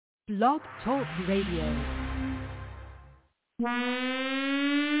Blog Talk Radio.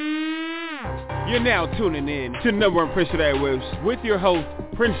 You're now tuning in to number one Prince of Aiwaves with your host,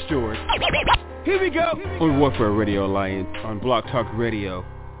 Prince George. Here we go on Warfare Radio Alliance on Blog Talk Radio.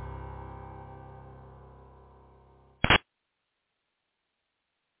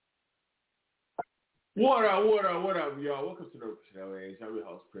 What up, y'all? Welcome to number Prince of Aiwaves. I'm your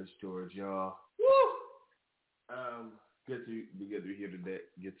host, Prince George, y'all. Woo! Good to be here today.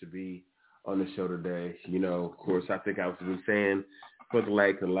 Good to be on the show today. You know, of course, I think I've been saying for the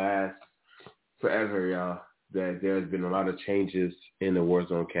last forever, y'all, that there's been a lot of changes in the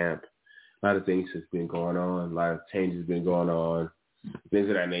Warzone camp. A lot of things has been going on. A lot of changes been going on. Things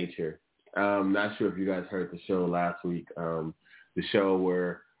of that nature. Not sure if you guys heard the show last week. The show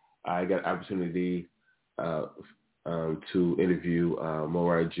where I got an opportunity to interview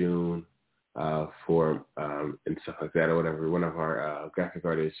Morai June for and stuff like that or whatever. One of our graphic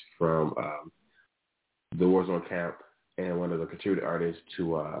artists from the Warzone camp and one of the contributor artists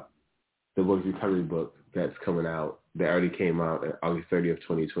to the Book Recovery book that's coming out, that already came out on August 30th,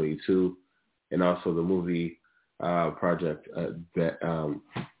 2022, and also the movie project that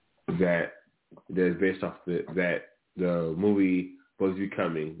is based off the movie Books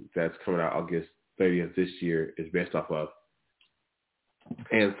Becoming that's coming out August 30th this year is based off of.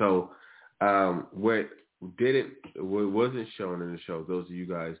 And so what wasn't shown in the show, those of you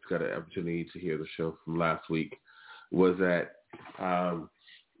guys got an opportunity to hear the show from last week, was that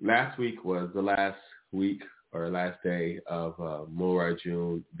last week was the last week or last day of Morai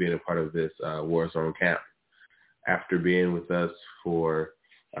June being a part of this Warzone camp. After being with us for,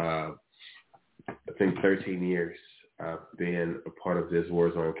 I think, 13 years, being a part of this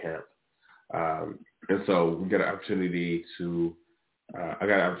Warzone camp. And so we got an opportunity to, I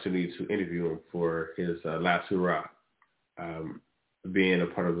got an opportunity to interview him for his last hurrah, being a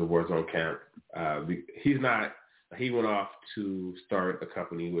part of the Warzone camp. He went off to start a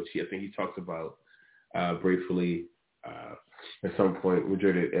company, which I think he talks about briefly at some point,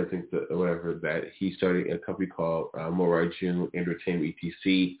 I think whatever, that he started a company called Morai June Entertainment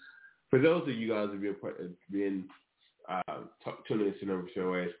ETC. For those of you guys who have been tuning into Number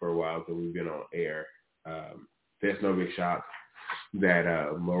Show for a while, that we've been on air, there's no big shock that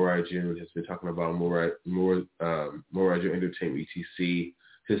Morai June has been talking about Morai June Entertainment ETC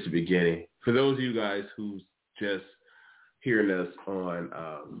since the beginning. For those of you guys who's just hearing us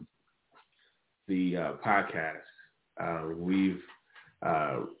on the podcast,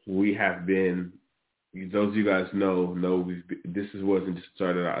 we have been, those of you guys know this wasn't just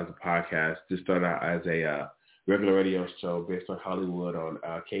started out as a podcast. This started out as a regular radio show based on Hollywood on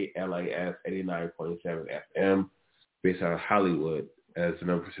KLAS 89.7 FM, based out of Hollywood as the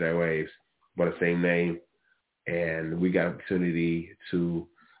number for Aiwaves by the same name. And we got an opportunity to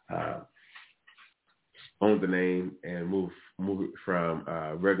own the name and move it from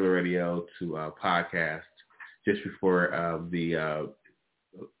regular radio to podcast just before the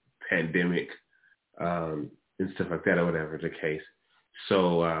pandemic and stuff like that or whatever the case.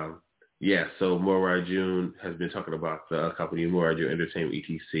 So, so Morai June has been talking about the company Morai June Entertainment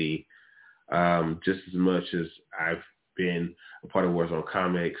ETC just as much as I've been a part of Warzone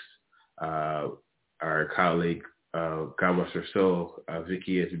Comics. Our colleague, God Bless Her Soul,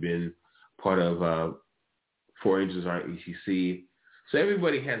 Vickie, has been part of 4 Angels on ETC. So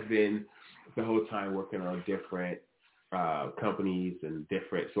everybody has been the whole time working on different companies and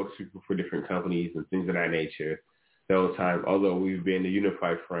different spokespeople for different companies and things of that nature the whole time. Although we've been a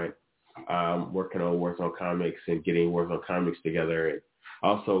unified front, working on Warzone Comics and getting Warzone Comics together, and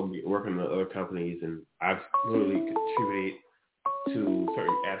also working on other companies. And I've really contributed to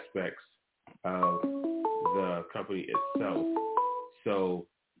certain aspects of the company itself. So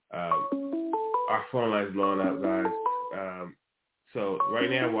our phone line's blowing up, guys. So right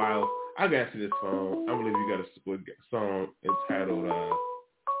now, while I got to this phone, I believe you got a song entitled,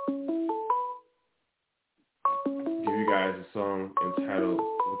 give you guys a song entitled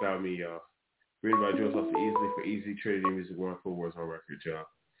Without Me, y'all. Written by Jules Austin Easley for Easy Trinity Music, going for Warzone Records, y'all.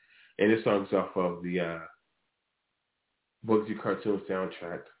 And this song's off of the Bugsy cartoon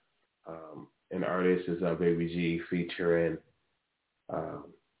soundtrack. And the artist is Baby G featuring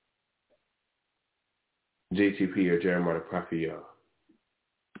JTP or Jeremiah the Prophet, y'all.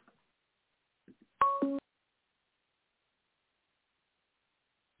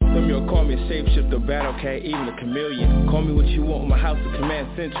 Some y'all call me a shapeshifter, battle cat, even a chameleon. Call me what you want, my house is command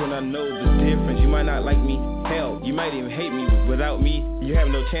central, and I know the difference. You might not like me, hell, you might even hate me. Without me, you have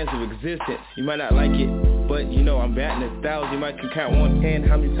no chance of existence. You might not like it, but you know I'm batting 1,000. You might can count 1 hand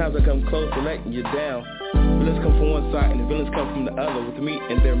how many times I come close to letting you down. Villains come from one side and the villains come from the other. With me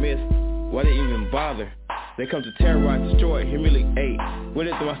in their midst, why they even bother? They come to terrorize, destroy, humiliate. Where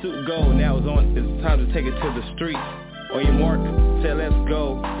did my suit go? Now it's on, it's time to take it to the street. On your mark, say let's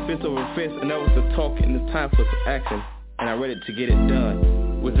go. Fist over fist, enough with the talk, and it's time for some action. And I'm ready to get it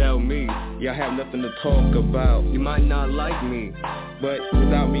done. Without me, y'all have nothing to talk about. You might not like me, but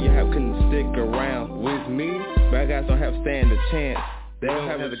without me, y'all couldn't stick around. With me, bad guys don't have stand a chance. They don't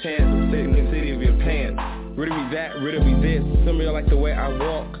have a chance of sitting in the city of your pants. Rid of me that, rid of me this. Some of you like the way I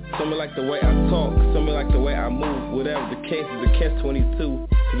walk, some of you like the way I talk, some of you like the way I move. Whatever the case is, a catch-22,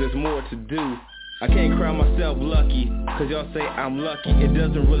 cause there's more to do. I can't crown myself lucky, cause y'all say I'm lucky. It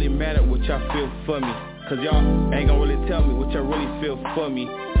doesn't really matter what y'all feel for me, cause y'all ain't gonna really tell me what y'all really feel for me.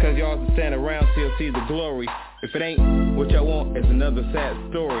 Cause y'all just stand around till see the glory. If it ain't what y'all want, it's another sad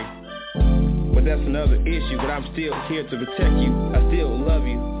story. But that's another issue, but I'm still here to protect you. I still love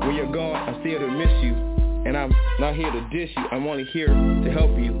you. When you're gone, I'm still to miss you. And I'm not here to dish you. I'm only here to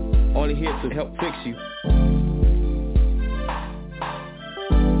help you. Only here to help fix you.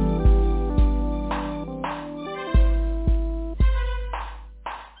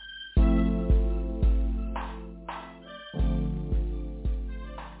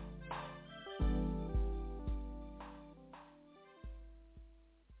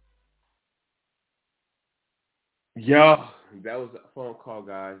 Yo, that was a phone call,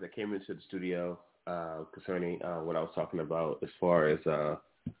 guys, that came into the studio concerning what I was talking about as far as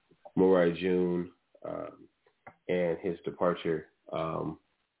Morai June and his departure. A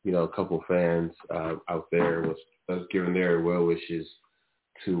couple of fans out there was giving their well wishes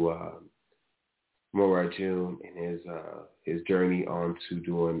to Morai June and his journey on to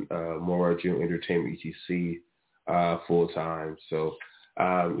doing Morai June Entertainment ETC full time. So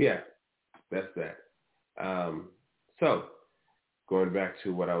that's that. So, going back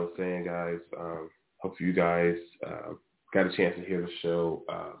to what I was saying, guys, hope you guys got a chance to hear the show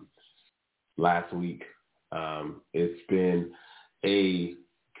last week. It's been a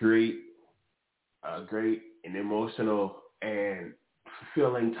great and emotional and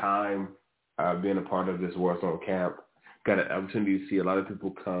fulfilling time being a part of this Warzone camp. Got an opportunity to see a lot of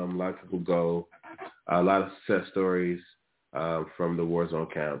people come, a lot of people go, a lot of success stories from the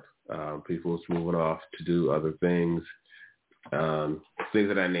Warzone camp. People's moving off to do other things, things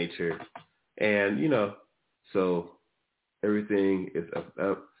of that nature. And, so everything is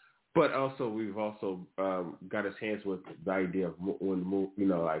up. But also, we've also got a chance with the idea of when,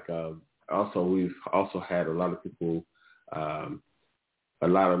 also we've also had a lot of people, a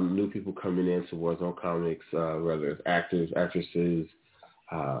lot of new people coming into Warzone Comics, whether it's actors, actresses,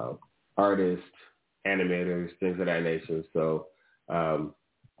 artists, animators, things of that nature. So,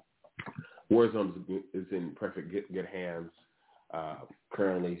 Warzone is in perfect good hands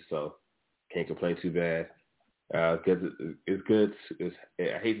currently, so can't complain too bad. It's good.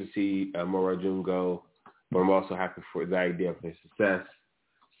 I hate to see Morai June go, but I'm also happy for the idea of his success.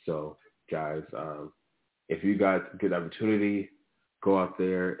 So, guys, if you guys get the opportunity, go out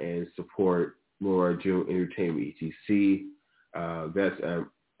there and support Morai June Entertainment ETC. That's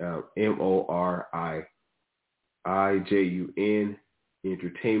MORIJUN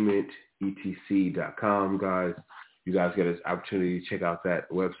Entertainment etc.com, guys. You guys get an opportunity to check out that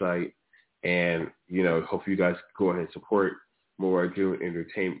website, and hope you guys go ahead and support Morai June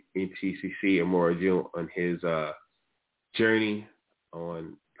Entertainment ETCC and Morai June on his journey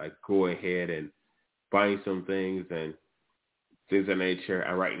on going ahead and buying some things and things of nature.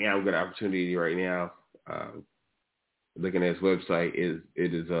 And right now, I've got an opportunity right now. Looking at his website, is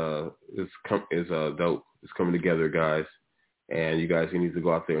dope. It's coming together, guys. And you guys need to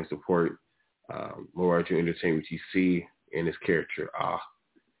go out there and support Morai June Entertainment TC and his character,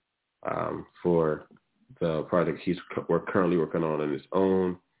 for the project we're currently working on his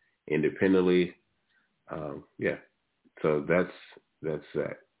own, independently. So that's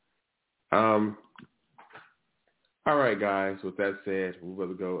that. All right, guys. With that said, we're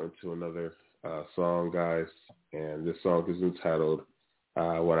going to go into another song, guys. And this song is entitled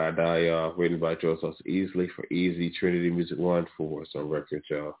When I Die, written by Joseph Easley for Easy Trinity Music 1 for some records,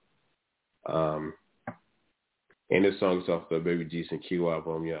 y'all. And this song is off the Baby G's and Q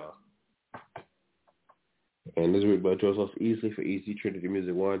album, y'all. And this is written by Joseph Easley for Easy Trinity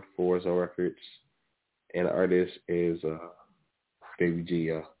Music 1 for some records. And the artist is Baby G,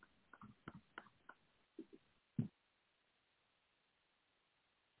 y'all.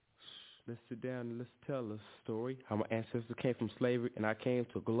 Let's sit down and let's tell a story. How my ancestors came from slavery and I came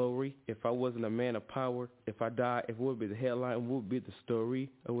to glory. If I wasn't a man of power, if I died, if it would be the headline, what would be the story?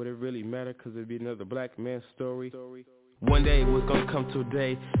 Or would it really matter? Because it'd be another black man's story. one day was gonna come to a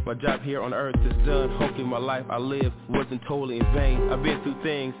day. My job here on earth is done. Hopefully my life I lived wasn't totally in vain. I've been through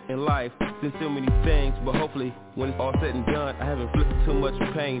things in life, seen so many things, but hopefully when it's all said and done, I haven't inflicted too much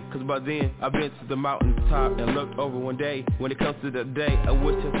pain. Cause by then, I've been to the mountain top and looked over one day. When it comes to that day, I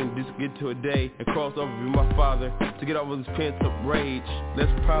wish I can just get to a day and cross over with my father to get over this pent-up rage. Less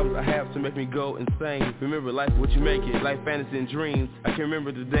problems I have to make me go insane. Remember, life what you make it, life fantasy and dreams. I can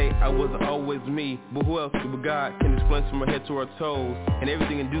remember the day I wasn't always me, but who else but God can explain from my head to our toes, and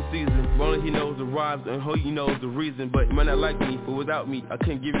everything in due season. But only he knows the rhymes and who he knows the reason. But you might not like me, but without me, I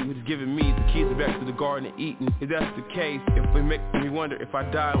couldn't give you what he's giving me. The keys are back to the garden and Eden. If that's the case, if it makes me wonder if I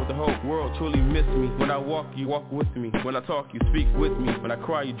die, would the whole world truly miss me? When I walk, you walk with me. When I talk, you speak with me. When I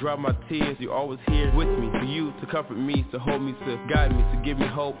cry, you dry my tears. You're always here with me. For you to comfort me, to hold me, to guide me, to give me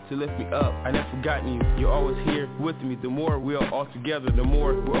hope, to lift me up. I never forgotten you. You're always here with me. The more we are all together, the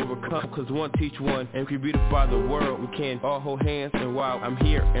more we'll overcome. Cause one teach one, and we can beautify the world. We can all hold hands, and while I'm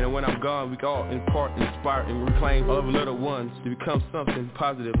here and when I'm gone, we can all impart, inspire, and reclaim all of the little ones to become something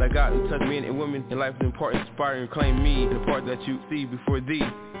positive. Like God and touch men and women in life to impart, inspire, and claim me, the part that you see before thee.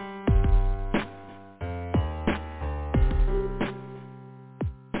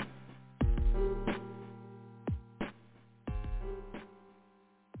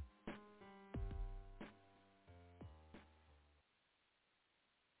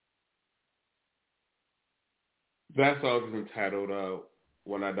 That song is entitled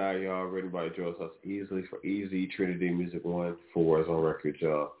When I Die, y'all, written by Joe Sauce Easily for Easy Trinity Music 1 for Warzone Records,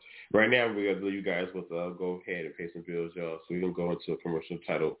 y'all. Right now, we're going to leave you guys with go ahead and pay some bills, y'all. So we're going to go into a commercial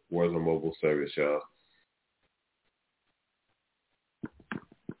titled Warzone Mobile Service, y'all.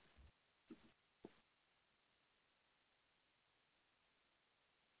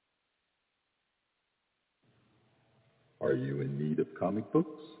 Are you in need of comic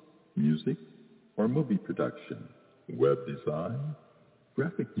books, music, or movie production, web design,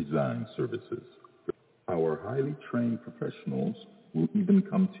 graphic design services? Our highly trained professionals will even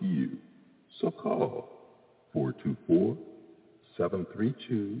come to you. So call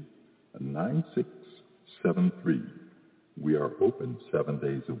 424-732-9673. We are open 7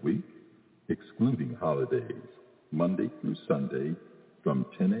 days a week, excluding holidays, Monday through Sunday from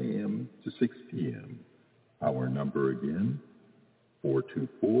 10 a.m. to 6 p.m. Our number again,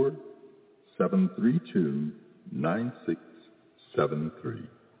 424-732-9673.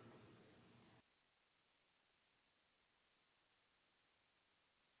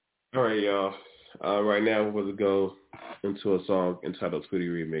 All right, y'all. Right now, we're going to go into a song entitled Tweety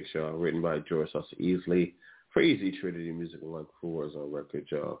Remix, y'all, written by George Sauce Easily for Easy Trinity Music 1 for Warzone Records,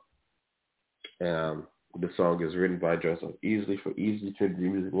 y'all. The song is written by George Sauce Easily for Easy Trinity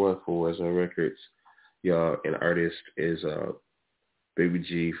Music 1 for Warzone Records, y'all. And artist is Baby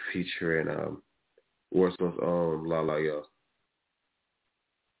G featuring Warzone's own La, y'all.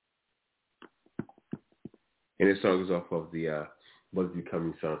 And this song is off of the What's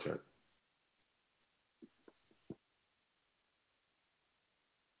Becoming soundtrack.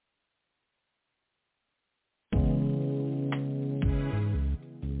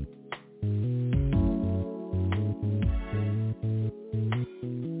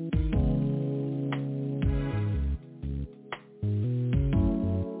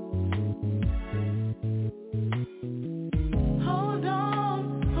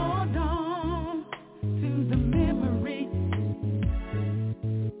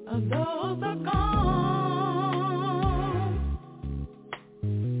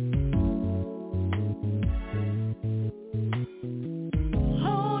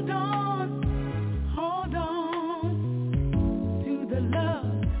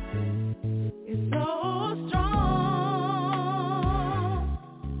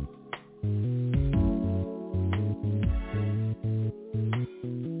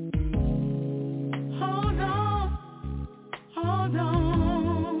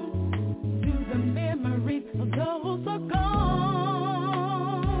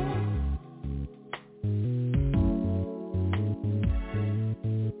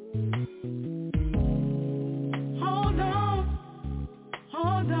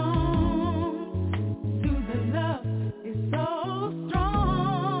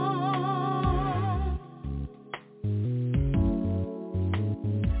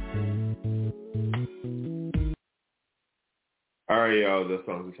 Alright, y'all, the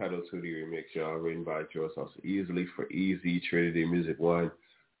song's entitled Tweety Remix, y'all, written by George Sauce Easily for Easy Trinity Music 1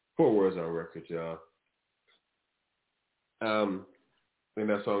 for Warzone Records, y'all. And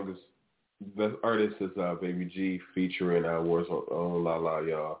that song is, the artist is Baby G featuring Warzone own La,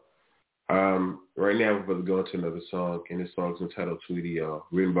 y'all. Right now we're going to go into another song, and this song is entitled Tweety, y'all.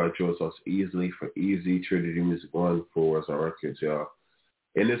 Written by George Lost Easily for Easy, Trinity Music 1 for Warzone Records, y'all.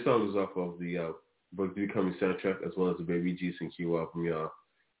 And this song is off of the Book Becoming soundtrack, as well as the Baby G Q album, y'all.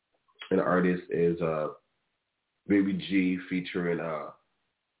 And the artist is Baby G featuring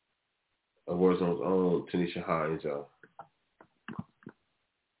Warzone's own Tanisha Hines, y'all.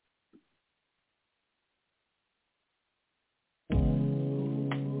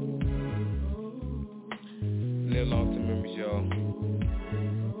 Live long to memories, y'all.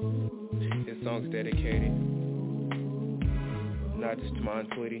 This song's dedicated not just to my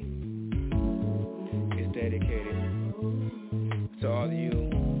Tweety. It's dedicated to all of you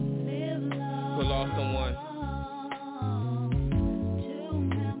who lost someone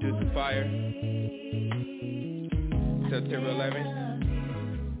due to fire. September 11th,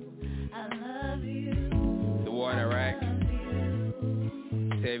 the war in Iraq,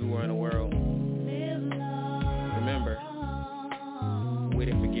 to everywhere in the world. Remember, we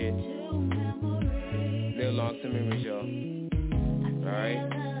didn't forget. Live long to memories, y'all. Alright?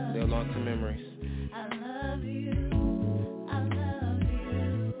 Live long to memories.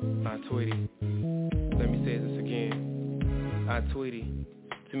 Tweety, let me say this again. Tweety,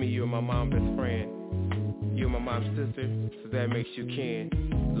 to me you are my mom's best friend. You are my mom's sister, so that makes you kin.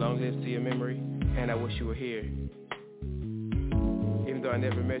 Long live to your memory, and I wish you were here. Even though I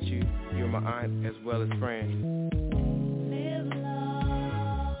never met you, you are my aunt as well as friend.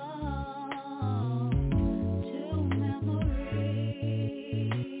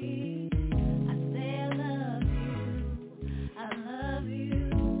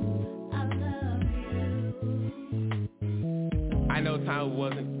 Time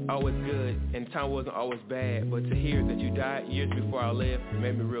wasn't always good, and time wasn't always bad, but to hear that you died years before I lived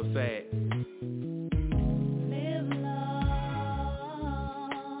made me real sad.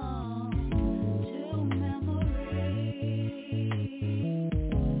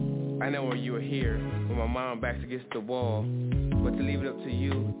 I know when you were here, when my mom back's against the wall, but to leave it up to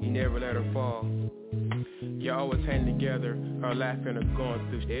you, you never let her fall. You're always hanging together, or laughing or going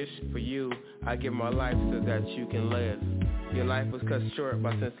through ish. For you, I give my life so that you can live. Your life was cut short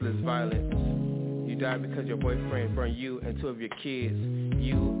by senseless violence. You died because your boyfriend burned you and two of your kids.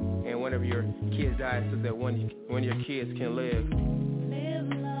 You and one of your kids died so that one of your kids can live.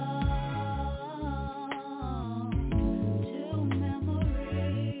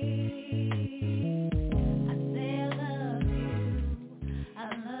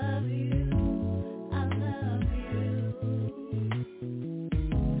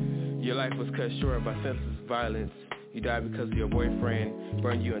 Your life was cut short by senseless violence. You died because of your boyfriend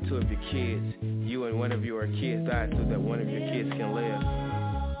burned you and two of your kids. You and one of your kids died so that one of your kids can live.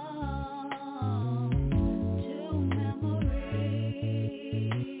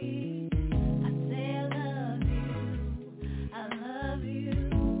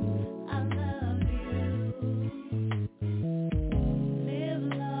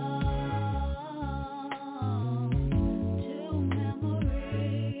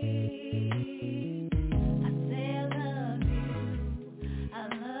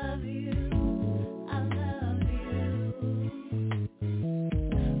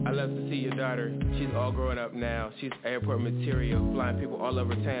 She's all growing up now. She's airport material, flying people all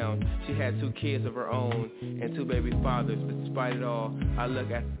over town. She had 2 kids of her own and 2 baby fathers. But despite it all, I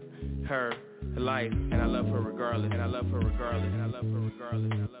look at her life and I love her regardless. And I love her regardless. And I love her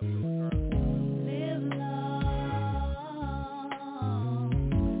regardless. And I love her regardless.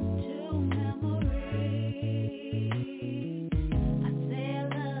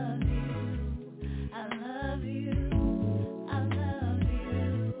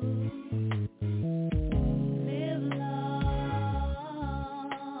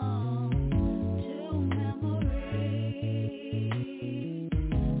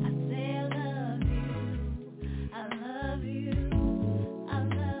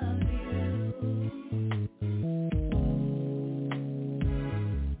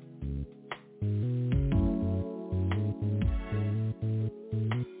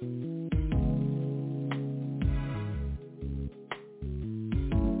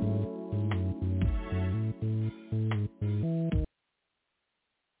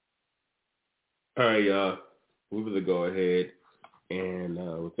 All right, y'all. We're going to go ahead and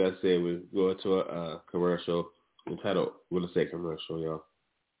with that said, we're going to a commercial entitled Real Estate Commercial, y'all.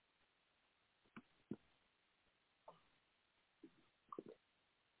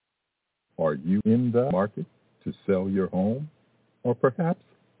 Are you in the market to sell your home, or perhaps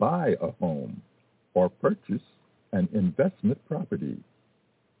buy a home, or purchase an investment property?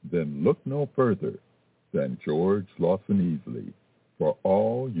 Then look no further than George Lawson Easley for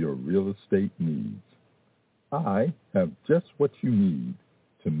all your real estate needs. I have just what you need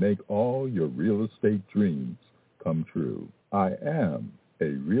to make all your real estate dreams come true. I am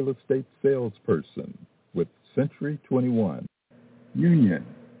a real estate salesperson with Century 21 Union.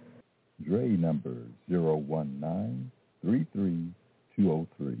 Dre number 019-33203.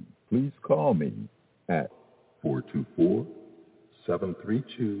 Please call me at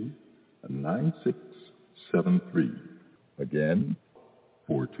 424-732-9673. Again,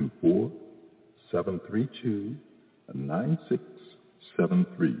 424-732-9673.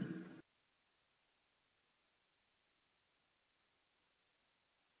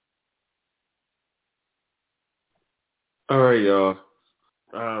 All right, y'all.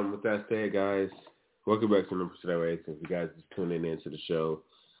 With that said, guys, welcome back to Number Today. If you guys just tuning into the show,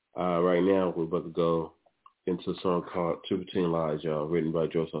 right now we're about to go into a song called Truth Between Lies, y'all, written by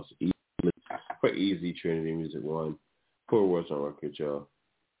Joe Sauce for Easy Trinity Music One for Warzone Records, y'all.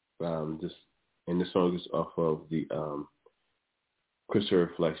 And this song is off of the Crystal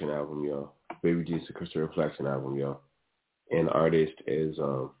Reflection album, y'all. Baby G's the Crystal Reflection album, y'all. And the artist is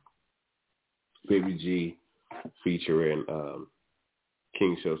Baby G featuring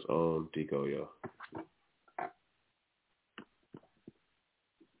King Show's own Deco, y'all.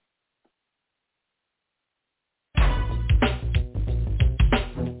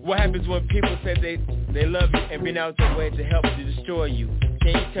 What happens when people say they love you and been out their way to help to destroy you?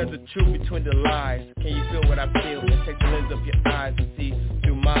 Can you tell the truth between the lies? Can you feel what I feel and take the lens of your eyes and see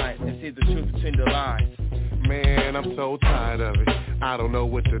through mine and see the truth between the lies? Man, I'm so tired of it. I don't know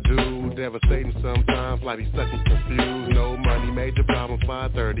what to do. Devastating sometimes, like he's stuck and confused. No money, major problem,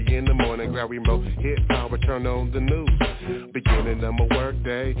 5:30 in the morning. Grab remote, hit power, turn on the news. Beginning of my work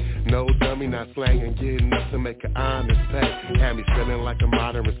day. No dummy, not slanging, getting up to make an honest pay. Had me feeling like a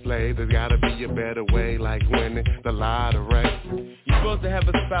modern slave. There's gotta be a better way, like winning the lottery. You're supposed to have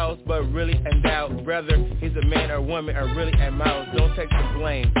a spouse, but really in doubt. Whether he's a man or woman or really a mouse. Don't take the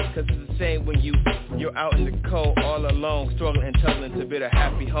blame, cause it's a shame when you're out in the cold all alone, struggling and tugging to build a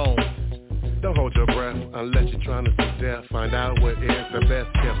happy home. Don't hold your breath unless you're trying to see death. Find out what is the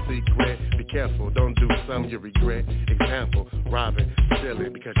best kept secret. Be careful, don't do something you regret. Example, robbing,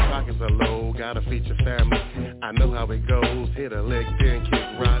 stealing, because your pockets are low. Gotta feed your family. I know how it goes. Hit a lick, then kick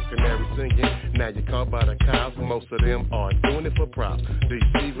rocks, and every singing. Now you're caught by the cops. Most of them are doing it for props.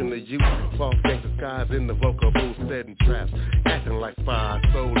 Deceiving the youth, false gangster skies in the vocal booth, setting traps, acting like spies.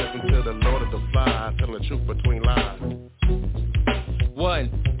 So listen to the Lord of the Flies, telling the truth between lies. 1,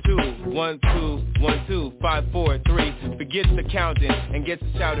 2, 1, 2, 1, 2, 5, 4, 3. Forget the counting and get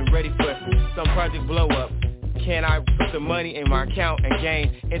to shouting, ready for some project blow up. Can I put the money in my account and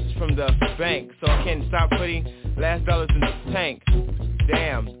gain interest from the bank so I can stop putting last dollars in the tank?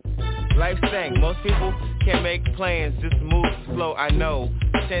 Damn, life stank. Most people can't make plans, just move slow. I know,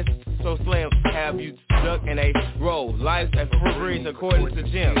 chances so slim have you stuck in a row. Life's a free according to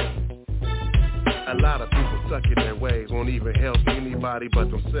Jim. A lot of people stuck in their ways, won't even help anybody but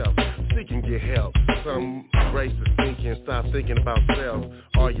themselves. Seeking get help. Some racist thinking, stop thinking about self.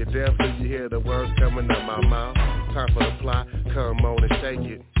 Are you deaf? Do you hear the words coming out my mouth? Time for the plot, come on and shake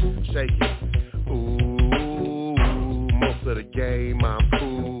it, shake it. Ooh, most of the game I'm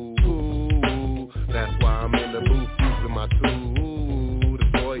cool. Ooh, that's why I'm in the booth using my tool. The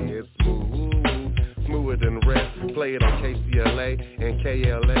boy is smooth, smoother than the rest. Play it on KCLA and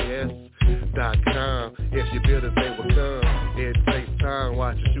KLAS.com. If you build it, they will come. It takes time,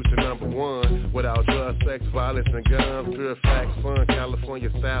 watch you shoot to number one. Without drugs, sex, violence, and guns. Pure facts, fun, California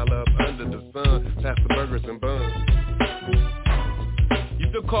style up under the sun. Pass the burgers and buns. You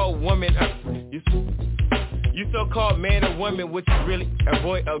still call woman you still call man or woman, which is really a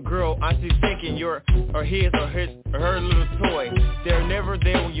boy or girl. Aren't you thinking you're or his or her little toy? They're never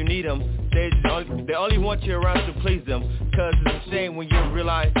there when you need them. They only want you around to please them. Cause it's a shame when you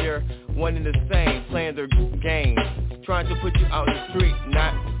realize they're one and the same, playing their game, trying to put you out in the street,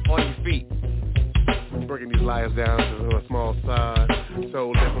 not on your feet. Breaking these lies down to a small size.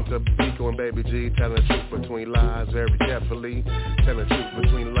 So listen to Deco and Baby G, telling the truth between lies very carefully. Telling the truth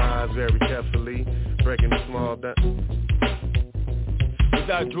between lies very carefully. Breaking the small down.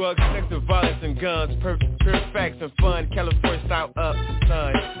 Without drugs, sex, and violence and guns, pure facts and fun, California style up the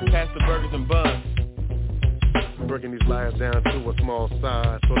sun, past the burgers and buns. Breaking these lies down to a small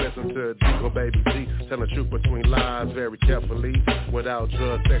size. So listen to Deco, Baby G, telling the truth between lies very carefully. Without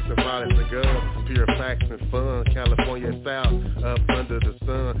drugs, sex, and violence and guns, pure facts and fun, California style up under the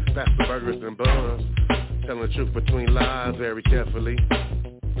sun, past the burgers and buns. Telling the truth between lies very carefully.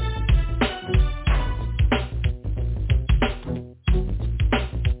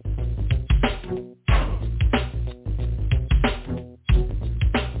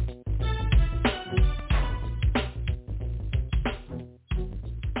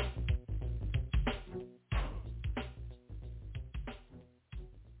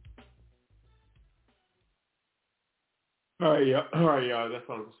 All right, y'all. That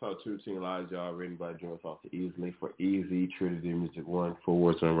song is called Two Teen Lies, y'all, written by Joe Foster Easley for Easy Trinity Music 1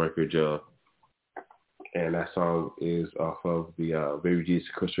 for Warzone Record, y'all. And that song is off of the Baby G's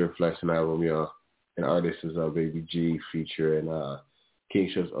Sequential Reflection album, y'all. And artist is Baby G featuring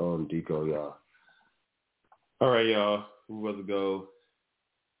King Show's own Deco, y'all. All right, y'all. We're about to go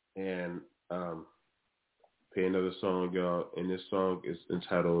and play another song, y'all. And this song is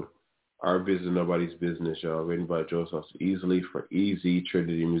entitled Our Business, Nobody's Business, y'all. Written by Joe Foster Easley for Easy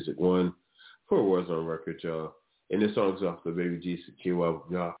Trinity Music 1 for Warzone Record, y'all. And this song is off the Baby G Secure album,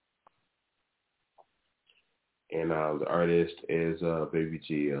 y'all. And the artist is Baby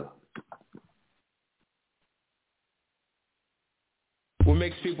G. What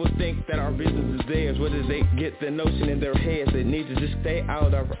makes people think that our business is theirs? Where did they get the notion in their heads? They need to just stay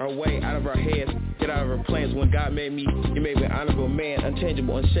out of our way, out of our heads, get out of our plans. When God made me, He made me an honorable man,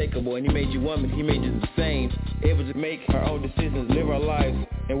 unchangeable, unshakable. And He made you woman, He made you the same, able to make our own decisions, live our lives,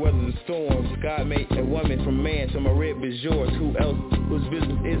 and weather the storms. God made a woman from man, so my rib is yours. Who else, whose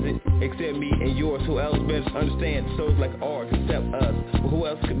business is it except me and yours? Who else better understand souls like ours except us? Well, who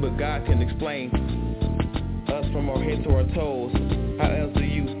else but God can explain us from our head to our toes? How else do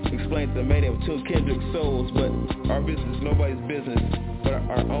you explain the mating of two kindred souls? But our business is nobody's business but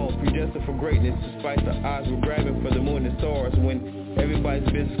our own, predestined for greatness. Despite the odds, we're grabbing for the moon and stars. When everybody's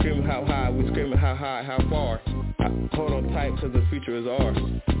business screaming how high, we're screaming how high, how far. Hold on tight, cause the future is ours.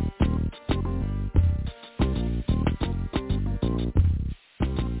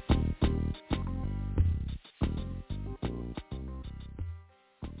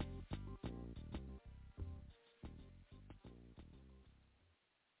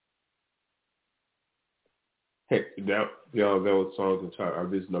 Hey, that was songs entitled Our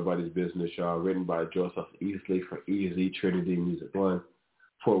Business, Nobody's Business, y'all. Written by Joseph Easley for Easy Trinity Music 1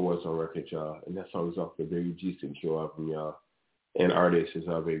 for Warzone Record, y'all. And that song is off the Baby G Secure album, y'all. And artist is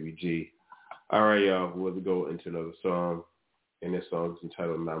Baby G. All right, y'all. We'll go into another song. And this song is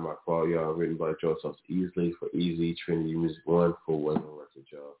entitled Not My Fault, y'all. Written by Joseph Easley for Easy Trinity Music 1 for Warzone Record,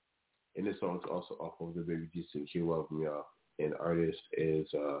 y'all. And this song is also off of the Baby G Secure album, y'all. And artist is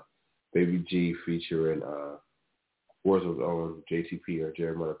Baby G featuring Warzone's own JTP or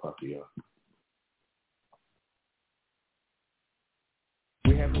Jeremiah Poppy, y'all.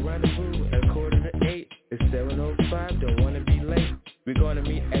 We have a rendezvous at 7:45. It's 7:05, don't want to be late. We're going to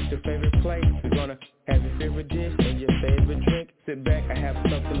meet at your favorite place. We're going to have your favorite dish and your favorite drink. Sit back, I have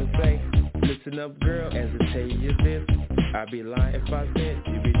something to say. Listen up, girl, as I tell you this. I'd be lying if I said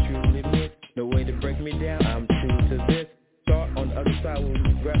you'd be truly missed. No way to break me down, I'm true to this. Start on the other side where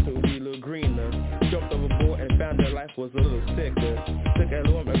the grass would be a little greener. Jumped overboard and found that life was a little sicker. Took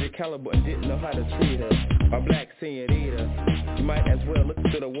a woman of your caliber and didn't know how to treat her. A black senorita. You might as well look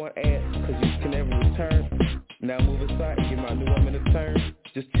to the one ad, cause you can never return. Now move aside and give my new woman a turn.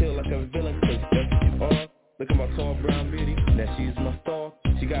 Just chill like a villain, cause that's what you are. Look at my tall brown beauty, now she's my star.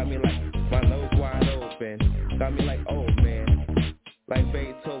 She got me like my nose wide open. Got me like, oh man. Like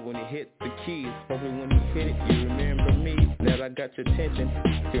Beethoven when he hit the keys. Hopefully when he hit it, you remember me. Now that I got your attention,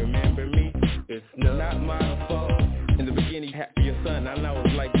 you remember me. It's not my fault. In the beginning, you had your son, and I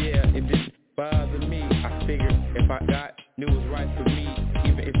was like, yeah, it didn't bother me. I figured if I got, knew it was right for me,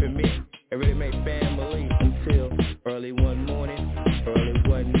 even if it meant it really made family. Until early one morning, early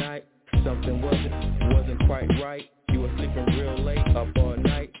one night, something wasn't quite right. You were sleeping real late, up all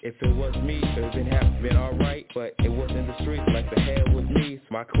night. If it was me, it would have been alright. But it wasn't in the streets like the hell with me.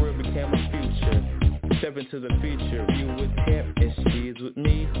 So my career became my future. Step into the future, you with him and she's with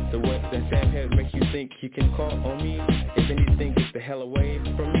me. So what that Sam head makes you think you can call on me? If anything, get the hell away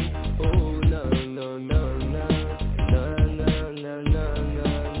from me. Oh no, no, no, no, no, no, no, no,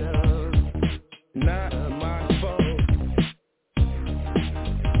 no, not my fault.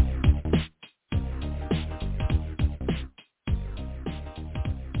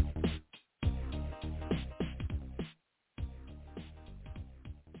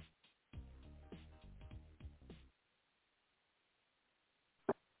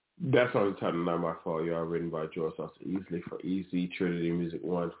 That song is titled Not My Fault, y'all, written by George Foster Easley for Easy Trinity Music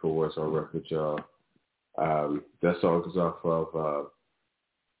 1 for Warzone Record, y'all. That song is off of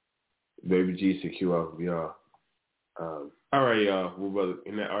Baby G Secure album, y'all. All right, y'all.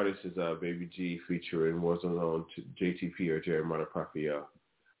 And that artist is Baby G featuring Warzone's own JTP or Jeremiah Prophet, y'all.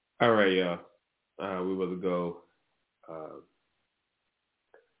 All right, y'all. We're about to go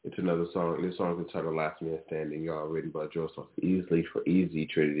into another song. This song is entitled Last Man Standing, y'all, written by George Foster Easley for Easy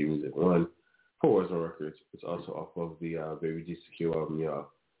Trinity Music 1 for Warzone Records. It's also off of the Baby G Secure album, y'all.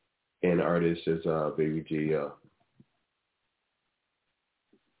 And the artist is Baby G, y'all.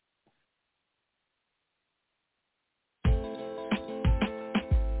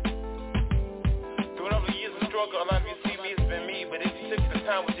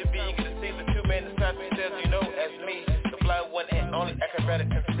 better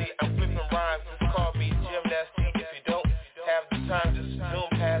MC. I'm flipping rhymes, just call me gymnasty. If you don't have the time, just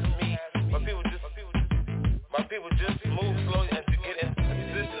zoom past me. My people just move slowly and to get in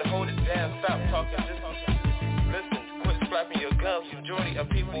position, hold it down, stop talking, just listen, quit flapping your gums. Majority of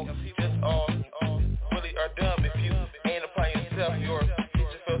people just all really are dumb. If you ain't applying yourself, your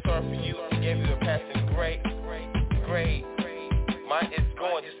teacher feel sorry for you, gave you a passing grade. Mine is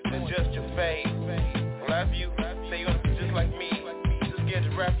going, just adjust your fade. A lot of you say you want to be just like me, just scared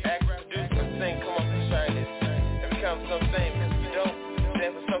to rap, act, produce, and sing, come up and shine it, and become something. If you don't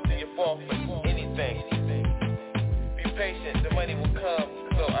stand for something, you fall for anything. Be patient, the money will come,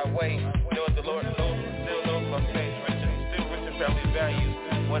 so I wait, knowing the Lord still knows my face. Still rich in family values.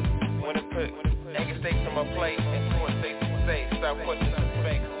 When I put egg steaks on my plate, and two and say, stop questioning the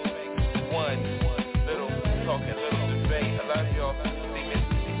fake. One little talking, little debate. A lot of y'all see me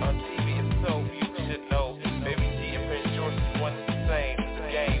on TV, and so you should know. Baby G and Prince George is one and the same. The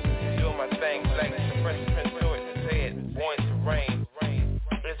game, doing my thing, like the Prince George said, born to reign.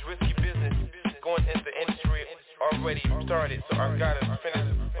 It's risky business, going into the industry already started, so I gotta finish.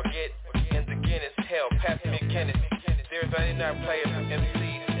 Forget in the Guinness, hell, pass me a Guinness. There's 99 players of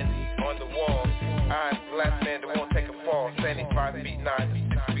MCs on the wall. I'm the last man that won't take a fall. 75 feet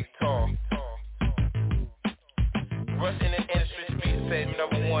 9, 6 feet tall. Rush in the industry, speed said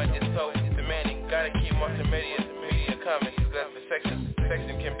number one is so demanding. Gotta keep multimedia coming, cause the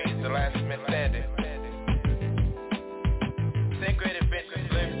section can be the last man standing. Same great adventures,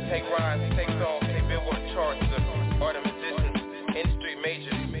 live, take rides, take songs, take billboard charts, the art of musicians, industry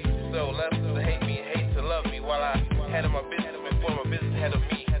majors. So love to hate me, hate to love me, while I handle my business before my business handle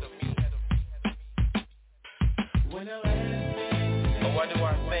me. Or why do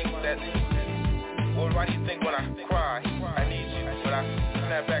I think that? Or why do you think when I cry, I need you? When I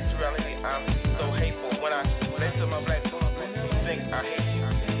snap back to reality, I'm so hateful. When I lace up my black boots, you think I hate you.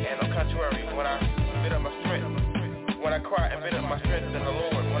 And on contrary, when I bit up my strength, when I cry and bit up my strength in the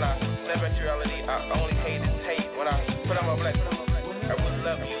Lord, when I snap back to reality, I only hate. When I put on my black boots, I would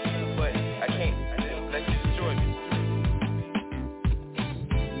love you, but I can't let you destroy me.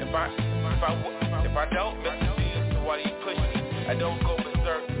 If I don't listen to you, so why do you push me? I don't go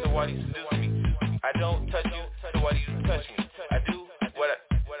berserk, so why do you seduce me? I don't touch you, so why do you touch me? I do what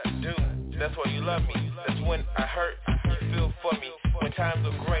I do, that's why you love me. That's when I hurt, you feel for me. When times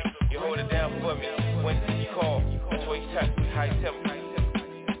are great, you hold it down for me. When you call, that's why you text me, how you tell me.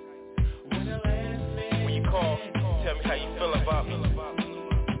 When you call, tell me how you feel about me.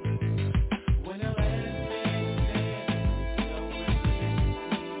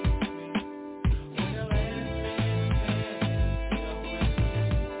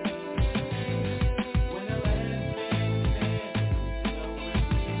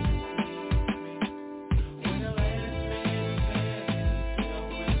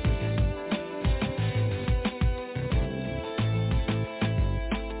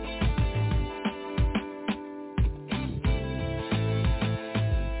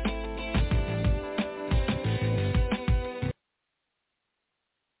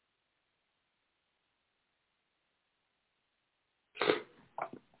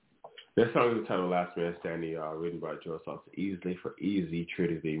 That song is entitled Last Man Standing, y'all, written by Joe Sauce Easily for Easy,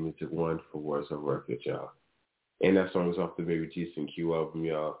 Trinity Music 1 for Warzone Records, y'all. And that song is off the Baby G Q album,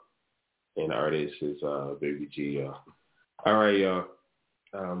 y'all. And the artist is Baby G, y'all. All right, y'all.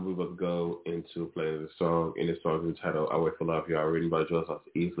 We're about to go into playing the song. And this song is entitled I Wait for Love, y'all, written by Joe Sauce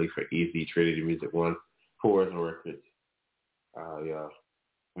Easily for Easy, Trinity Music 1 for Warzone Records. Yeah.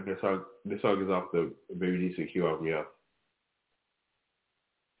 This song is off the Baby G Q album, y'all.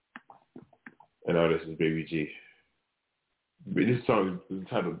 And artist is Baby G. This song is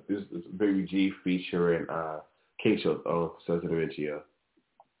titled, this is Baby G featuring King Show's own Pa Sacio Davinci.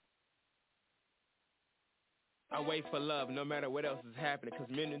 I wait for love no matter what else is happening, cause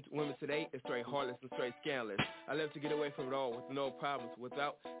men and women today is straight heartless and straight scandalous. I live to get away from it all with no problems.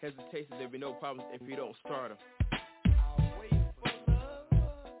 Without hesitation, there'll be no problems if you don't start them.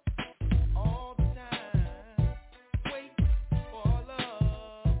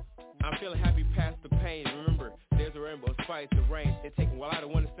 I'm feeling happy past the pain. Remember, there's a rainbow, spice the rain. It takes a while out of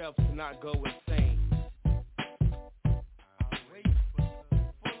oneself to not go insane.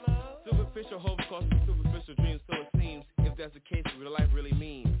 Superficial hope causes superficial dreams, so it seems. If that's the case, real life really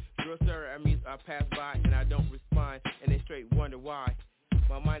means. Girl, sir, I mean, I pass by and I don't respond, and they straight wonder why.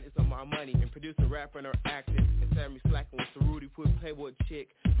 My mind is on my money and producing, rapping, or acting. Instead of me slacking with the Rudy Put Playboy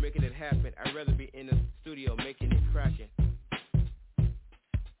chick, making it happen. I'd rather be in the studio making it cracking.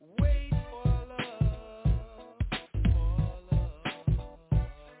 Wait for love.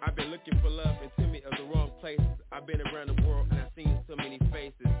 I've been looking for love in too many of the wrong places. I've been around the world and I've seen so many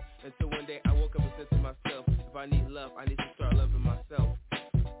in love, I need to start loving myself.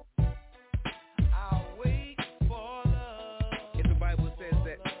 I'll wait for love. If the Bible says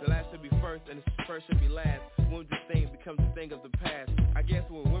that the last should be first and the first should be last, when this thing becomes a thing of the past, I guess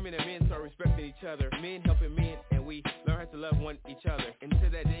when women and men start respecting each other, men helping men, and we learn how to love each other, until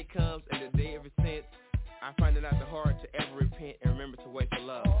that day comes and the day ever since, I find it not the hard to ever repent and remember to wait for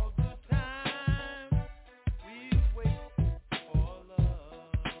love. All the time we wait for love.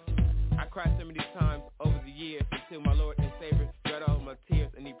 I cried so many times over the years until my Lord and Savior dried all my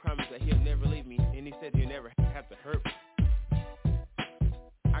tears, and He promised that He'll never leave me, and He said He'll never have to hurt me.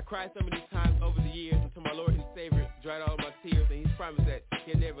 I cried so many times over the years until my Lord and Savior dried all my tears, and He's promised that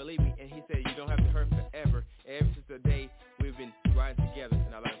He'll never leave me, and He said you don't have to hurt forever. And ever since the day we've been riding together,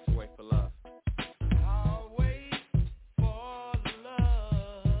 and I learned to wait for love. I'll wait for love.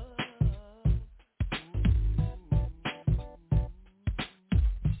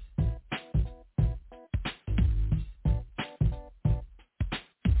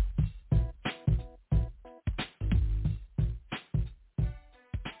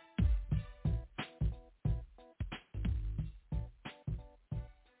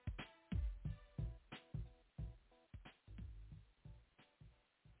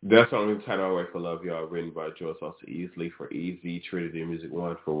 That song is entitled "Wait for Love," y'all, written by Joe Salsa Easley for Easy Trinity Music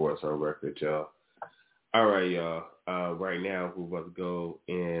One for Warzone Records, y'all. All right, y'all. Right now, we're about to go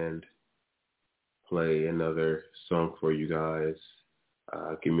and play another song for you guys.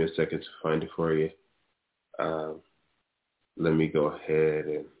 Give me a second to find it for you. Let me go ahead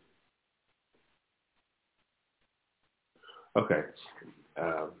and... Okay.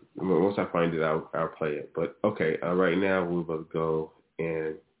 Once I find it, I'll play it. But, okay, right now, we're about to go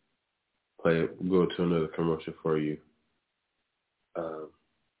and go to another commercial for you. Well,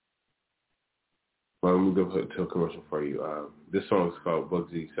 I'm going to go to a commercial for you. This song is called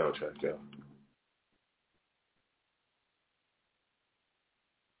Bugsy Soundtrack, y'all.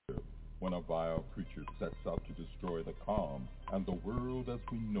 When a vile creature sets out to destroy the calm and the world as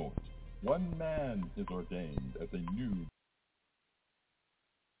we know it, one man is ordained as a new...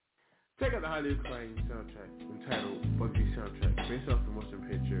 Check out the highly acclaimed soundtrack entitled Bugsy Soundtrack, based off the motion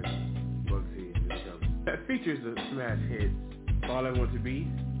picture Bugsy and the Gum. That features the smash hits All I Want to Be,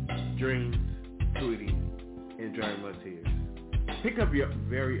 Dreams, Tweety, and Dry My Tears. Pick up your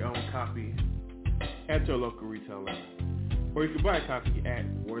very own copy at your local retailer, or you can buy a copy at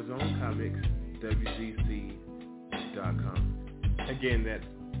Warzone Comics, WZC.com. Again, that's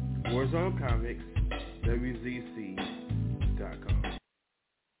Warzone Comics, WZC.com.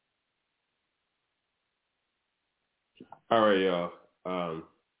 All right, y'all.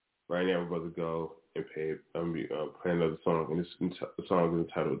 Right now we're about to go and play another song, and the song is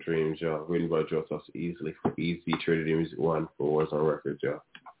entitled "Dreams," y'all. Written by Joe Salsa Easley for Easy Trinity Music One for Warzone Records, y'all.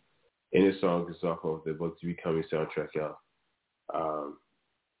 And this song is off of the Bugsy Becoming soundtrack, y'all.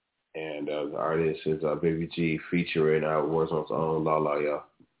 And the artist is Baby G featuring Warzone's own La La, y'all.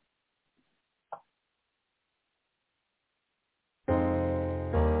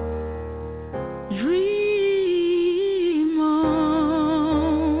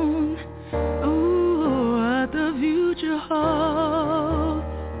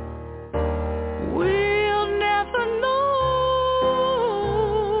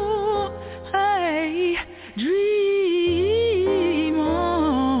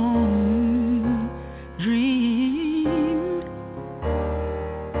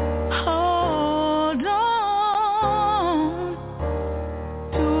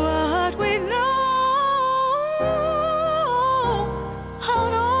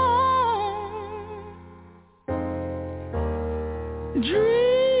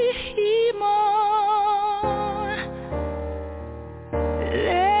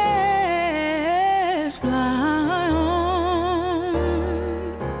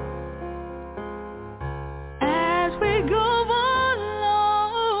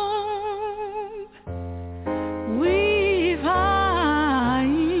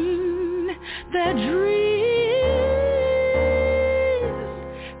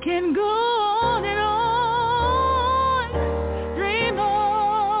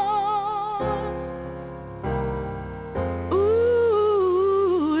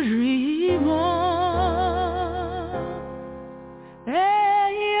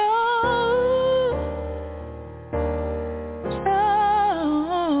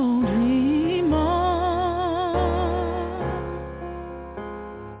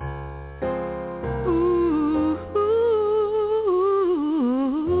 Ooh.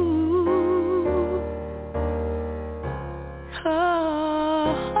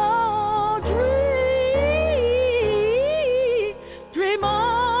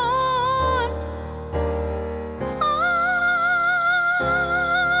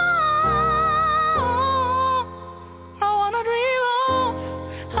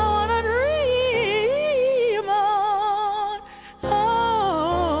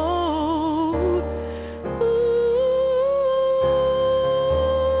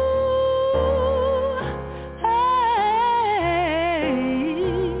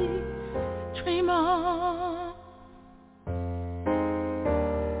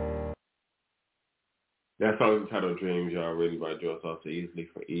 Idle Dreams, y'all, written by Joe Salsa Easily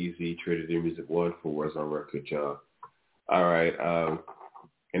for Easy, Trinity Music 1 for Warzone Records, y'all. All right,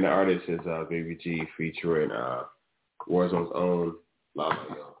 and the artist is Baby G featuring Warzone's own Lala,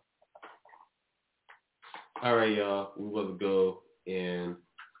 y'all. All right, y'all, we want to go and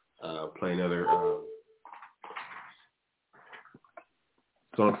play another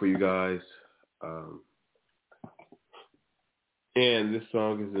song for you guys. And this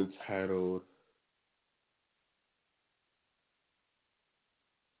song is entitled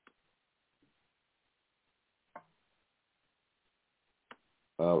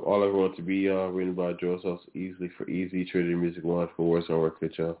All I Want to Be Y'all, written by Joe Salsa Easily for Easy, Trinity Music 1 for Warzone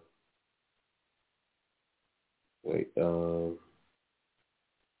Records, y'all. Wait,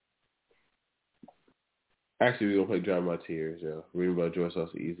 actually, we're going to play Dry My Tears, y'all, written by Joe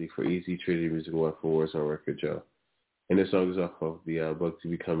Salsa Easily for Easy, Trinity Music 1 for Warzone Records, y'all. And this song is off of the Bug to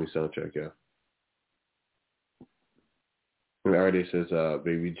Becoming soundtrack, y'all. And the artist is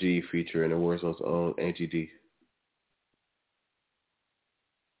Baby G featuring Warzone's own Angie D.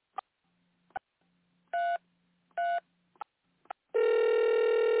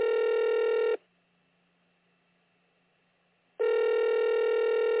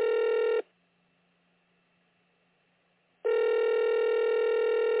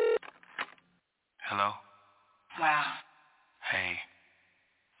 Hello? Wow. Hey.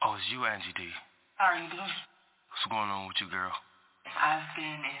 Oh, it's you, Angie D. How are you doing? What's going on with you, girl? I've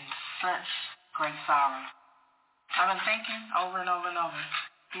been in such great sorrow. I've been thinking over and over and over.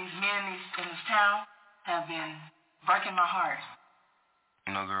 These men in this town have been breaking my heart.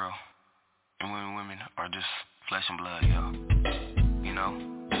 You know, girl, and women are just flesh and blood, yo. You know?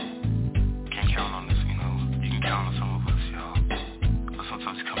 Can't count on this, you know? You can count on some of us, yo. But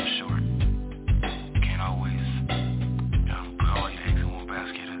sometimes you come short. Always, put all your eggs in one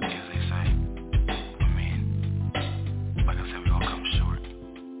basket, as they say. I mean, like I said, we all come short.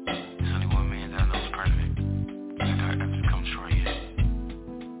 There's only one man that I know is perfect. That I just come short yet.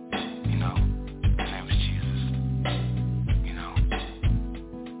 You know, his name is Jesus. You know.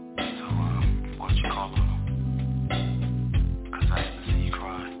 So, why don't you call on him? Cause I have to see you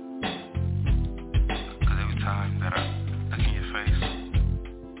cry. Cause every time that I look in your face,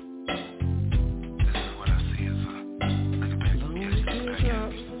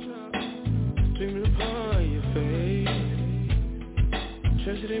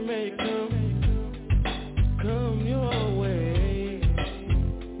 treasure may come your way.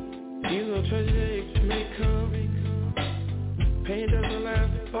 You know treasure may come. Pain doesn't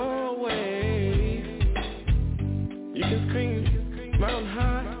last always. You can scream mountain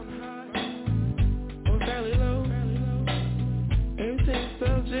high or valley low. Everything's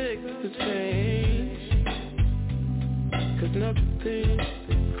subject to change. 'Cause nothing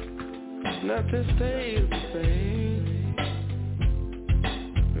stays the same.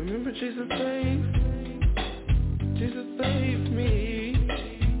 Remember Jesus saved me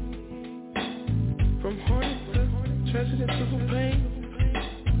from heartache to tragedy to some pain.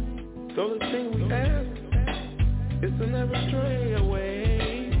 So the thing we ask is to never stray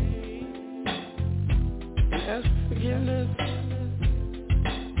away and ask for forgiveness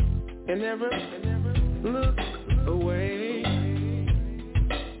and never look away.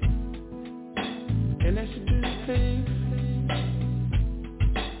 And I should do things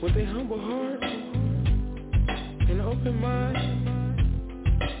with a humble heart and an open mind.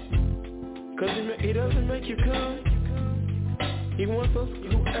 'Cause he doesn't make you come. He wants us,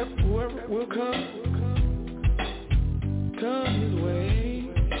 whoever will come his way.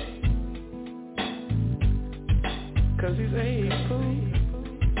 'Cause he's able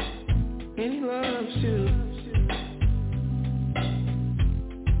and he loves you.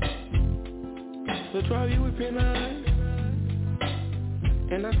 So dry your weeping eyes,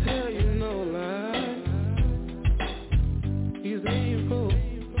 and I tell you no lie. He's able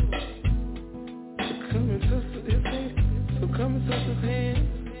to come and touch his hand. So come and touch his hand.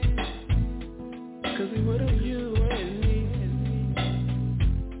 'Cause he would have you and me.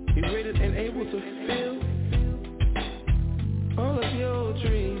 He's ready and able to fill all of your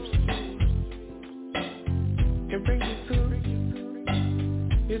dreams and bring you to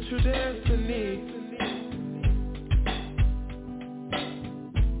your true destiny.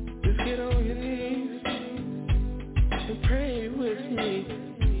 Get on your knees and pray with me.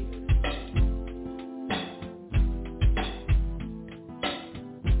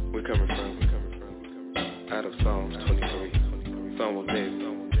 We're coming from out of Psalms 23. Psalm of David.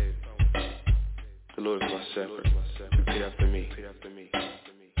 The Lord is my shepherd. Repeat after me.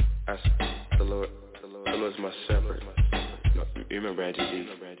 Ask the Lord is my shepherd. Remember Angie D.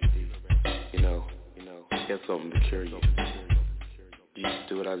 You know, have something to cure you. You just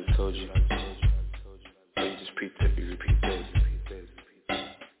do what I just told you. Or you just repeat this.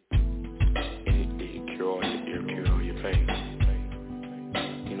 And it cure all your pain.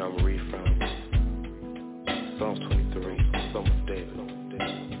 You know, I'm gonna read from Psalms 23, Psalm of David.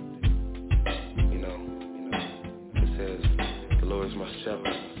 You know, it says, the Lord is my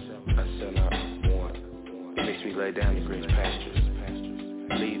shepherd, I shall not want. He makes me lay down in green pastures.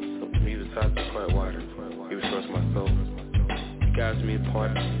 Leads me beside the quiet water. He restores my soul. He guides me in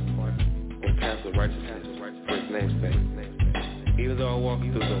paths of righteousness for his name's sake. Even though I walk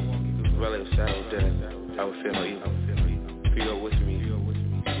through the valley of shadow of death, I will fear no evil. For you are with me.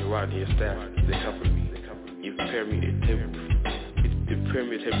 Your rod and your staff, they comfort me. You prepare me a table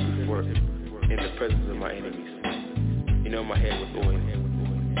before in the presence of my enemies. You know my head with oil.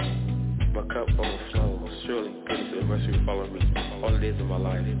 My cup overflows. Surely goodness and mercy will follow me all the days of my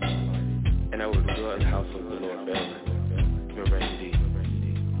life. And I will dwell in the house of the Lord forever. Remember indeed.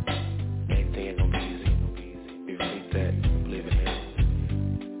 Anything ain't gonna be easy. You think that, believe in him.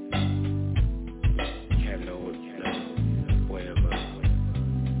 You have no way of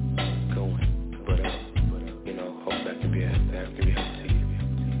going. But you know, hope that can be help to you.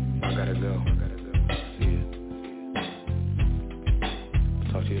 I gotta go. See you.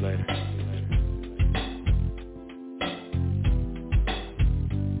 Talk to you later.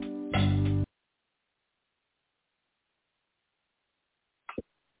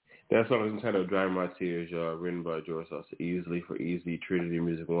 That song is entitled Dry My Tears, y'all, written by George Saucer Easley for Easy Trinity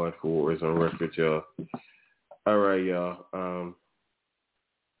Music 1 for Warzone Records, y'all. All right, y'all.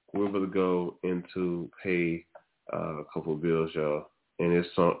 We're about to go into pay a couple of bills, y'all. And this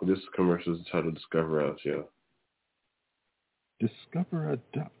commercial is entitled Discover Us, y'all. Discover a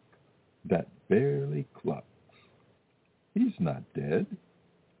duck that barely clucks. He's not dead.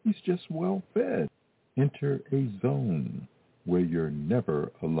 He's just well fed. Enter a zone where you're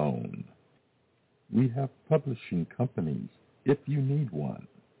never alone. We have publishing companies if you need one.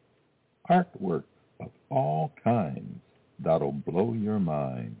 Artwork of all kinds that'll blow your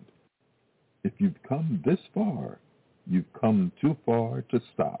mind. If you've come this far, you've come too far to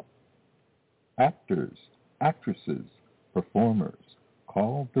stop. Actors, actresses, performers,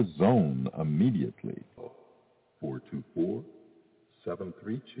 call the Zone immediately.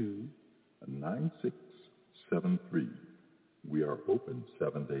 424-732-9673. We are open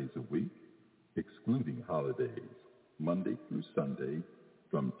 7 days a week, excluding holidays, Monday through Sunday,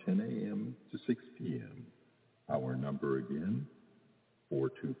 from 10 a.m. to 6 p.m. Our number again,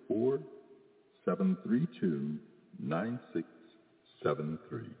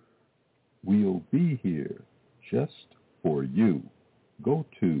 424-732-9673. We'll be here just for you. Go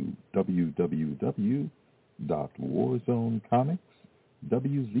to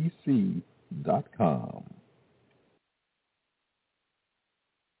www.warzonecomicswzc.com.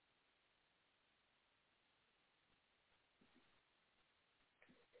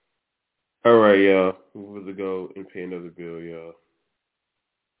 All right, y'all. We're going to go and pay another bill, y'all.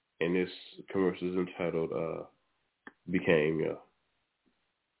 And this commercial is entitled Became, y'all.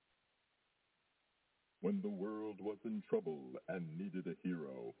 When the world was in trouble and needed a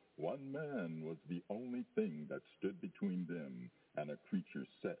hero, one man was the only thing that stood between them and a creature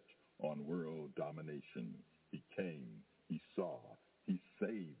set on world domination. He came, he saw, he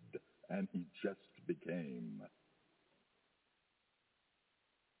saved, and he just became.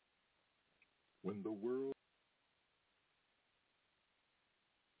 When the world...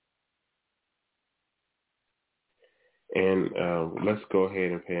 And let's go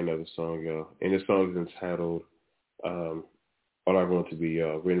ahead and play another song, y'all. And this song is entitled All I Want to Be,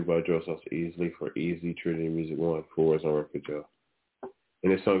 written by George Saucer Easley for Easy Trinity Music 1 for Warzone Records, y'all.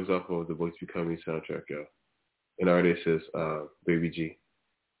 And this song is off of the Boys Becoming soundtrack, y'all. And the artist is Baby G.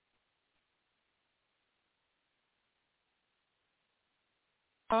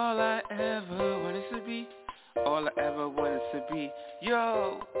 All I ever wanted to be, all I ever wanted to be,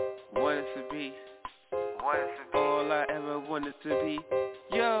 yo, wanted to be, all I ever wanted to be,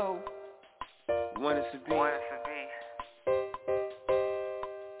 yo, wanted to be,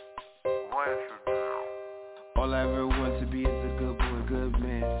 all I ever wanted to be is a good boy, good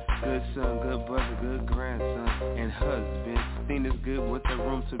man, good son, good brother, good grandson, and husband. Seen is good with the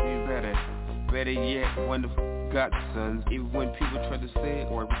room to be better. Better yet, wonderful godsons. Even when people try to say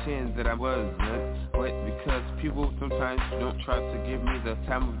or pretend that I wasn't, but because people sometimes don't try to give me the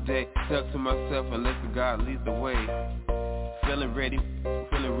time of day, stuck to myself and let the God lead the way. Feeling ready,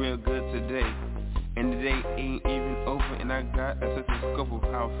 feeling real good today, and the day ain't even over, and I got a certain scope of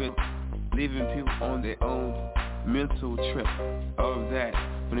how I feel. Leaving people on their own mental trip. All of that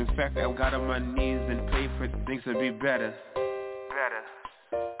when in fact I got on my knees and prayed for things to be better.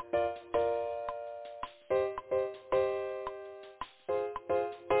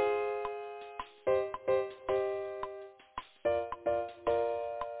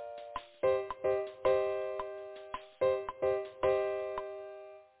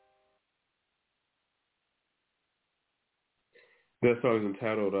 That song is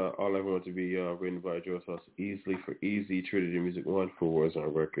entitled All I Want to Be, written by Joe Sauce Easily for Easy, Trinity Music 1 for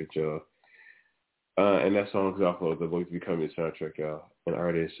Warzone Records, y'all. And that song is off of the Boys Becoming soundtrack, y'all. And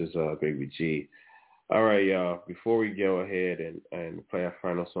artist is Baby G. All right, y'all. Before we go ahead and play our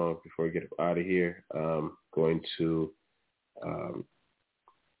final song before we get out of here, going to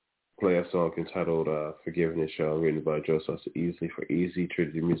play a song entitled Forgiveness, y'all, written by Joe Sauce Easily for Easy,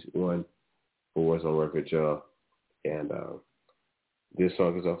 Trinity Music 1 for Warzone Records, y'all. And this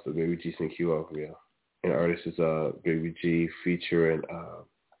song is off the Baby G Sync You Over, y'all. And artist is Baby G featuring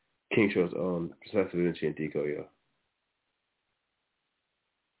King Show's own Pa Sacio Davinci and Deco, y'all.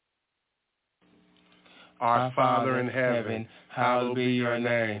 Our Father in heaven, hallowed be your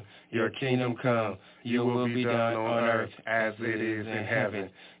name. Your kingdom come, your will be done on earth as it is in heaven.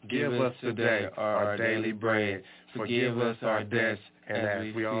 Give us today our daily bread. Forgive us our debts, and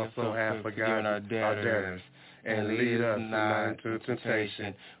as we also have forgiven our debtors. And lead us not into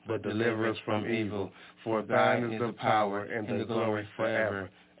temptation, but deliver us from evil. For thine is the power and the glory forever.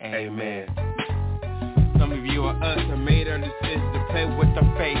 Amen. Some of you or us have made our decision to play with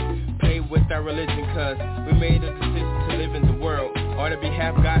our faith, play with our religion, cause we made a decision to live in the world. On the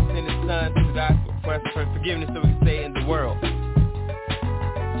behalf of God sent His Son to die for us for forgiveness so we can stay in the world.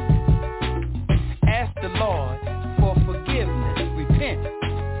 Ask the Lord for forgiveness. Repent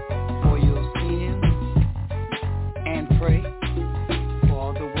for your sins and pray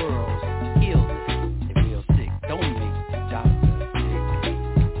for the world's illness. If you're sick, don't make the doctor sick.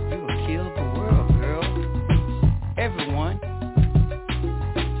 You will kill the world, girl. Everyone.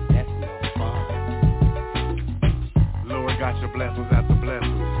 That's no fun. Lord got your blessings after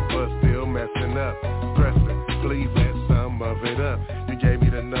blessings, but still messing up. Stressing, please let some of it up. You gave me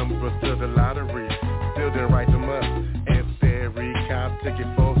the numbers to the lottery, still didn't write them up. Instead, recount ticket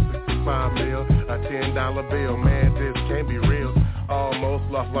for $65 million, a $10 bill. Man, this can't be real.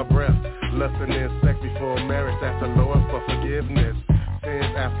 Almost lost my breath, lusting in sex before marriage. Ask the Lord for forgiveness.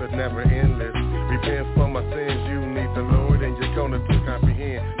 Sins after never endless. Repent for my sins. You need the Lord and your corner to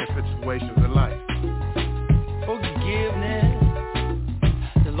comprehend the situations of life. Forgiveness.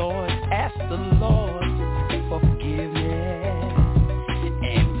 The Lord, ask the Lord for forgiveness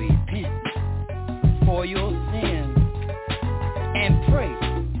and repent for your sins and pray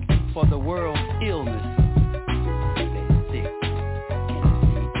for the world's illness. They're sick. Can you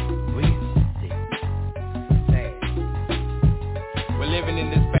see? Real sick. Sad. We're living in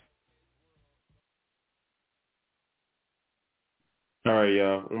this. All right,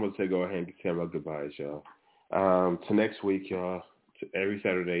 y'all. I'm going to go ahead and say my goodbyes, y'all. To next week, y'all. Every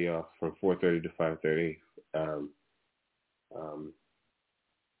Saturday, y'all, from 4:30 to 5:30.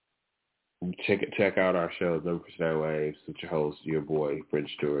 Check out our show, Number for Aiwaves, with your host, your boy,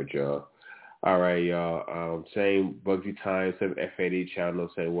 Prince Stewart, y'all. All right, y'all. Same Bugsy time, same FAD channel,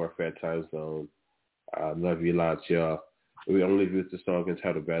 same Warfare time zone. Love you lots, y'all. We only leave with the song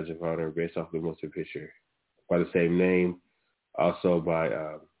entitled Badge of Honor, based off the motion picture by the same name. Also by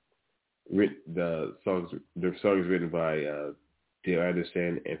the song is written by Dale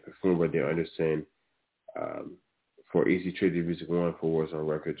Anderson and performed by Dale Anderson for Easy Trinity Music 1 for Warzone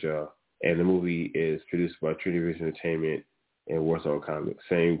Records, y'all. And the movie is produced by Trinity Vision Entertainment and Warzone Comics.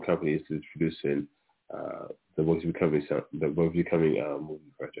 Same company is producing the Boys Becoming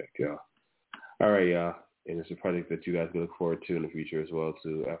movie project, y'all. All right, y'all. And it's a project that you guys can look forward to in the future as well,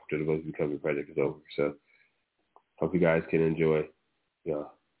 too, after the Boys Becoming project is over. So hope you guys can enjoy,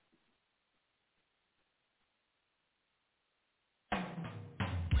 y'all.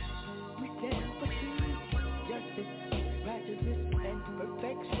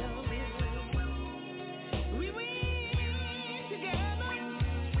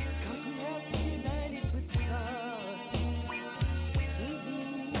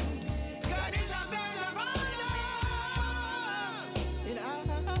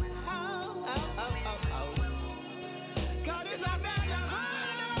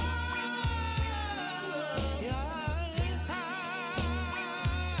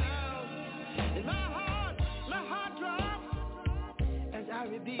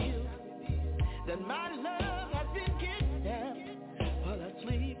 That my love has been kidnapped while I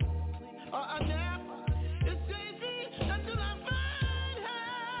sleep or I nap. It's crazy until I find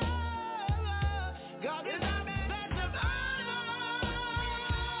her. God is a badge of honor.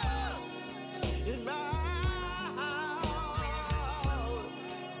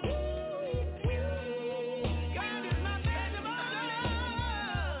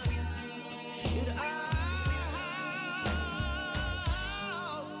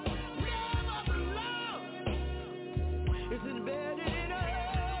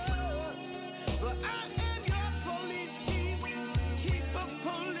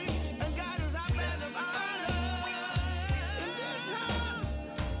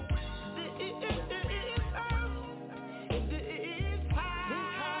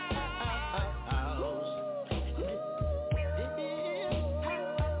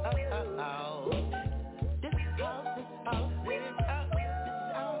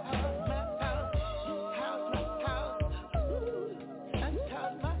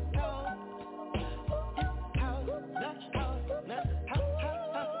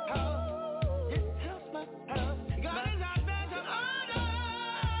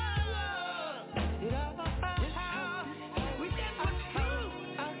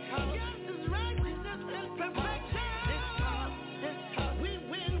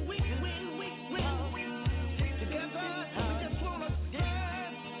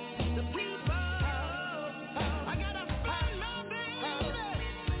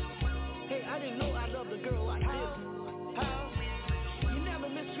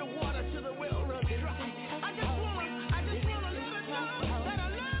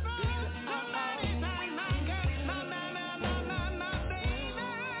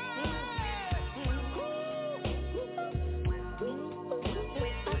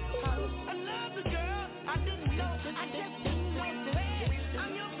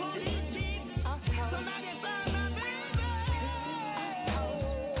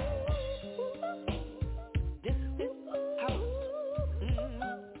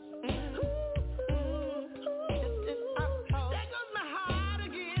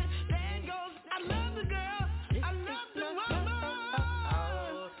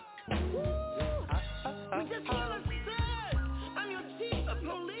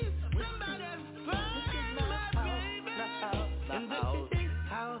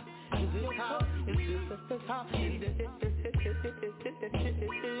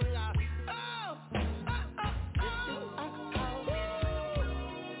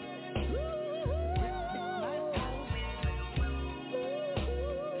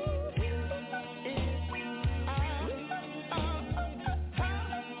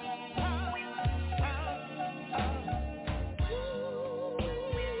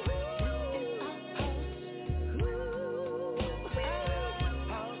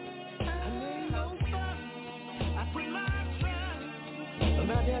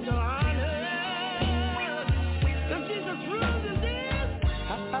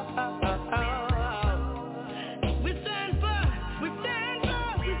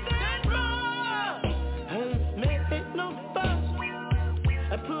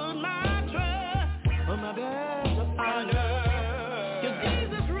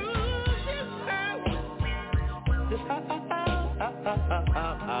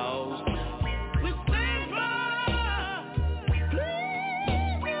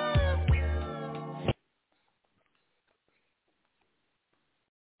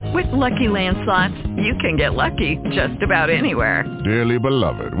 With Lucky Land Slots, you can get lucky just about anywhere. Dearly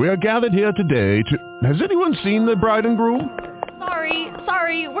beloved, we are gathered here today to... Has anyone seen the bride and groom?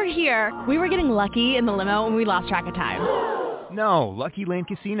 Sorry, we're here. We were getting lucky in the limo and we lost track of time. No, Lucky Land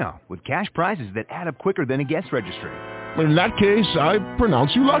Casino, with cash prizes that add up quicker than a guest registry. In that case, I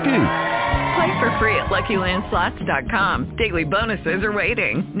pronounce you lucky. Play for free at LuckyLandSlots.com. Daily bonuses are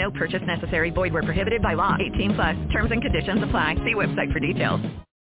waiting. No purchase necessary. Void where prohibited by law. 18+. Terms and conditions apply. See website for details.